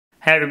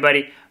Hi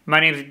everybody, my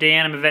name is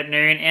Dan, I'm a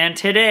veterinarian, and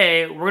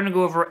today we're going to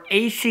go over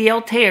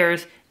ACL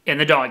tears in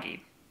the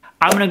doggy.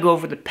 I'm going to go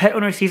over what the pet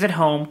owner sees at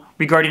home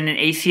regarding an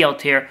ACL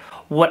tear,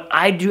 what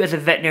I do as a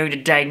veterinarian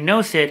to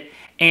diagnose it,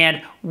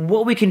 and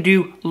what we can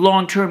do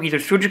long term, either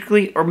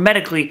surgically or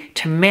medically,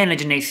 to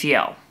manage an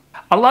ACL.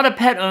 A lot of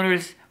pet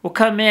owners will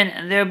come in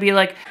and they'll be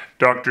like,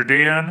 Dr.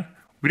 Dan,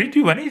 we didn't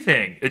do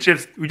anything. We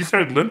just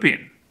started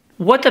limping.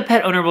 What the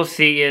pet owner will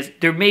see is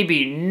there may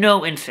be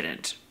no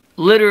incident.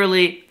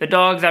 Literally, the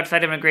dog's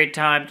outside having a great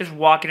time, just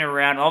walking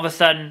around, all of a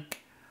sudden,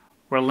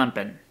 we're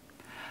limping.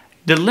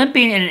 The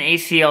limping in an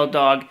ACL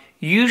dog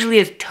usually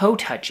is toe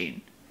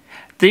touching.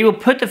 They will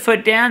put the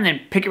foot down,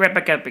 then pick it right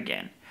back up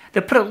again.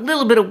 They'll put a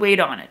little bit of weight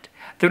on it.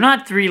 They're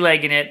not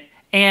three-legging it,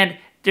 and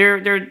they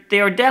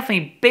are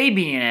definitely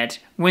babying it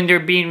when they're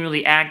being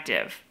really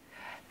active.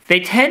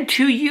 They tend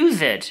to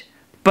use it,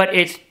 but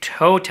it's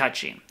toe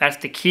touching. That's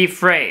the key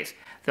phrase.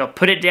 They'll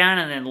put it down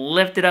and then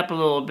lift it up a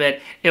little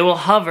bit. It will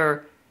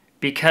hover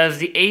because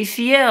the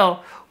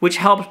ACL, which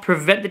helps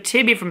prevent the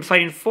tibia from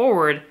sliding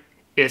forward,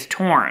 is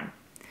torn.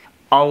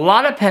 A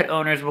lot of pet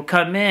owners will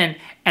come in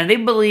and they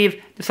believe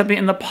there's something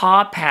in the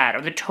paw pad or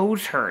the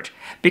toes hurt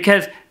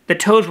because the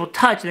toes will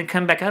touch and then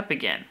come back up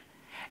again.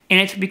 And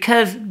it's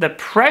because the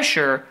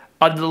pressure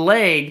of the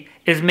leg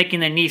is making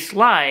the knee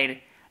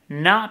slide,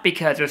 not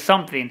because there's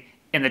something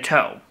in the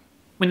toe.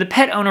 When the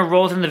pet owner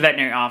rolls in the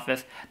veterinary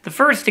office, the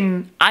first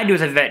thing I do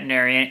as a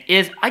veterinarian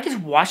is I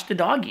just watch the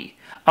doggy.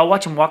 I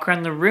watch him walk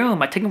around the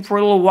room, I take him for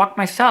a little walk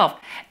myself,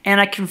 and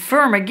I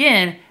confirm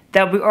again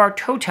that we are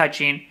toe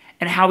touching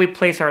and how we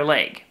place our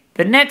leg.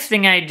 The next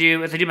thing I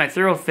do is I do my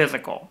thorough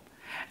physical.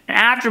 And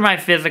after my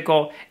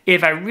physical,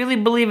 if I really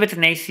believe it's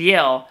an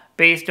ACL,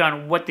 based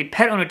on what the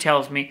pet owner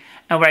tells me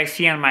and what I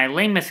see on my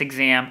lameness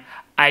exam,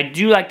 I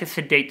do like to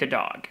sedate the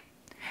dog.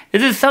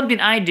 This is something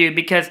I do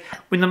because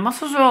when the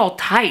muscles are all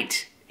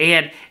tight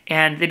and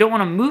they don't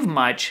want to move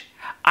much,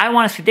 I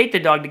want to sedate the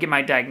dog to get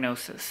my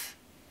diagnosis.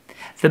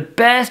 The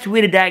best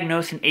way to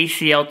diagnose an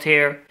ACL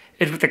tear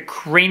is with a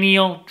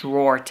cranial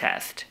drawer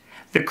test.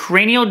 The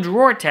cranial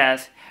drawer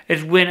test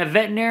is when a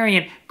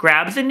veterinarian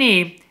grabs the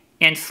knee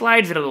and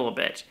slides it a little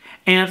bit.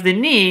 And if the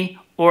knee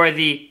or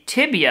the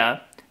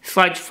tibia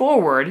slides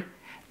forward,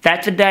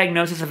 that's a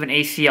diagnosis of an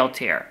ACL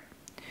tear.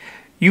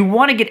 You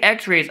want to get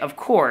x-rays, of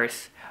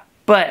course,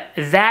 but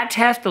that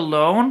test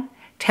alone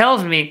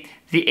tells me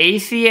the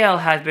ACL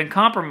has been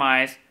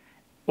compromised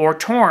or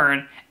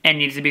torn and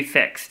needs to be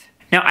fixed.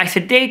 Now, I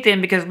sedate them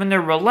because when they're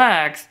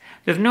relaxed,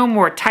 there's no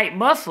more tight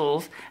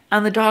muscles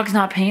and the dog's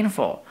not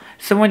painful.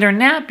 So when they're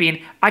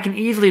napping, I can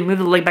easily move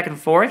the leg back and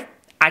forth.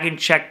 I can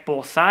check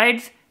both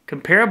sides,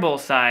 compare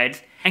both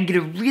sides, and get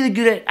a really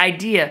good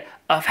idea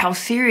of how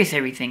serious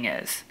everything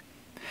is.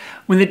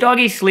 When the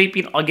doggy's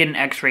sleeping, I'll get an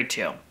x-ray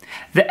too.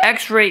 The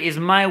x-ray is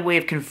my way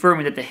of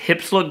confirming that the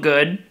hips look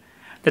good,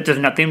 that there's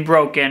nothing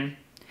broken,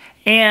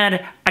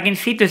 and I can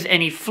see if there's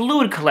any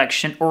fluid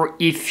collection or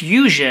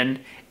effusion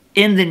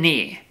in the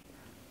knee.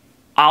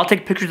 I'll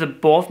take pictures of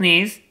both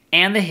knees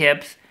and the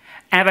hips,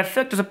 and if I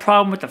feel like there's a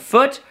problem with the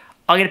foot,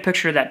 I'll get a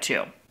picture of that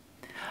too.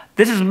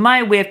 This is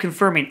my way of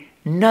confirming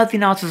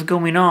nothing else is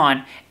going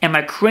on, and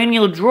my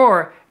cranial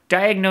drawer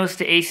diagnosed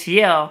the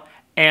ACL,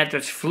 and if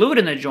there's fluid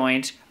in the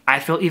joint, I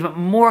feel even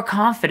more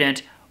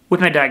confident with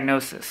my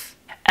diagnosis.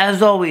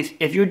 As always,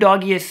 if your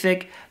doggy is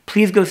sick,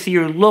 please go see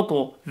your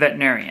local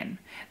veterinarian.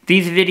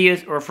 These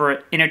videos are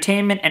for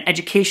entertainment and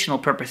educational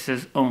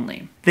purposes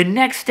only. The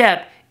next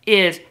step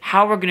is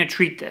how we're going to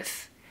treat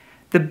this.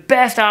 The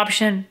best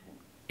option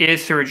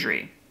is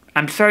surgery.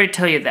 I'm sorry to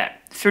tell you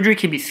that. Surgery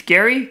can be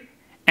scary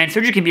and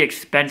surgery can be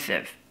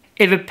expensive.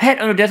 If a pet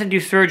owner doesn't do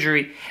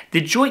surgery,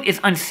 the joint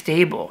is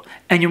unstable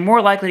and you're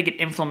more likely to get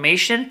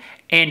inflammation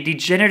and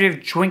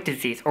degenerative joint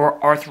disease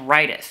or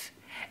arthritis.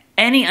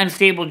 Any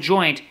unstable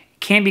joint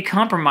can be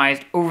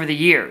compromised over the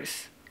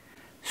years.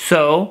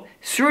 So,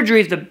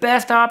 surgery is the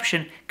best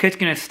option because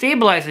it's going to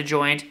stabilize the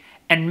joint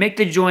and make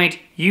the joint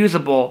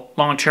usable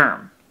long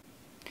term.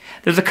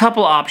 There's a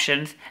couple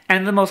options,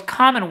 and the most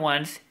common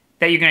ones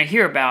that you're going to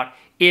hear about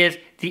is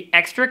the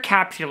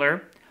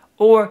extracapsular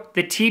or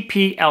the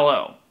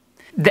TPLO.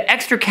 The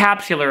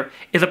extracapsular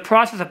is a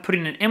process of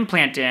putting an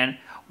implant in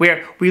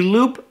where we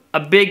loop a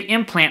big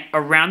implant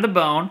around the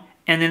bone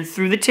and then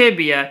through the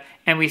tibia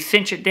and we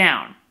cinch it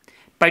down.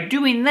 By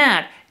doing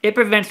that, it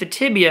prevents the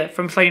tibia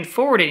from sliding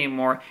forward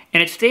anymore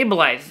and it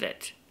stabilizes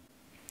it.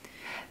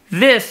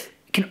 This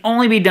can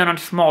only be done on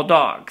small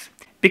dogs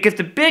because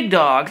the big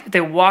dogs, if they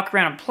walk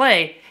around and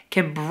play,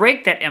 can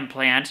break that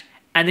implant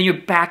and then you're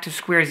back to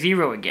square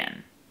zero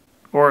again.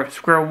 Or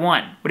square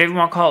one, whatever you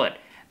want to call it.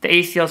 The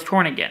ACL's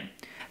torn again.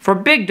 For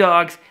big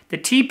dogs, the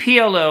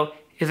TPLO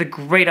is a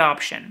great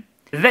option.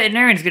 The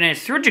veterinarian is going to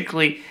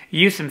surgically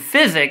use some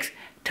physics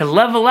to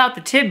level out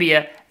the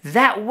tibia,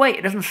 that way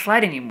it doesn't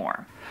slide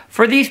anymore.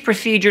 For these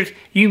procedures,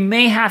 you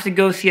may have to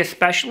go see a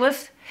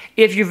specialist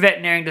if your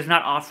veterinarian does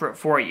not offer it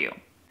for you.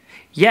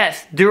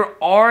 Yes,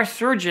 there are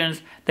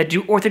surgeons that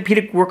do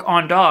orthopedic work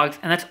on dogs,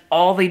 and that's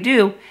all they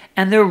do,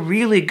 and they're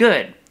really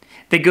good.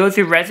 They go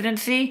through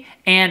residency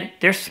and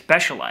they're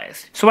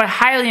specialized. So I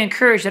highly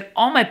encourage that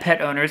all my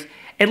pet owners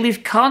at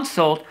least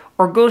consult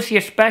or go see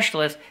a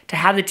specialist to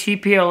have the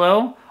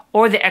TPLO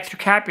or the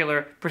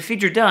extracapular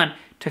procedure done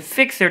to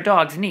fix their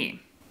dog's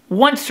knee.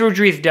 Once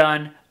surgery is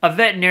done, a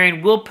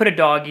veterinarian will put a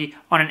doggy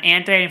on an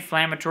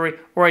anti-inflammatory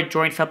or a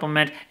joint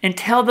supplement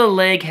until the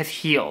leg has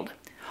healed.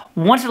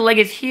 Once the leg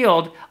is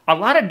healed, a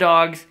lot of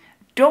dogs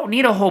don't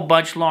need a whole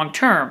bunch long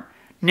term.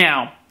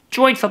 Now,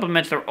 joint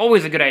supplements are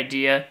always a good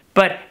idea,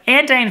 but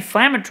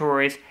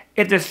anti-inflammatories,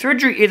 if the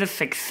surgery is a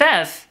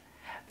success,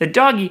 the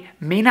doggy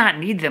may not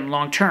need them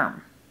long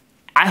term.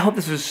 I hope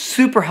this was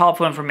super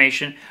helpful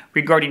information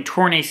regarding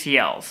torn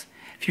ACLs.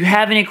 If you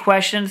have any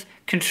questions,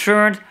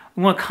 concerns,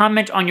 or want to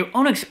comment on your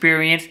own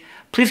experience,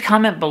 please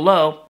comment below.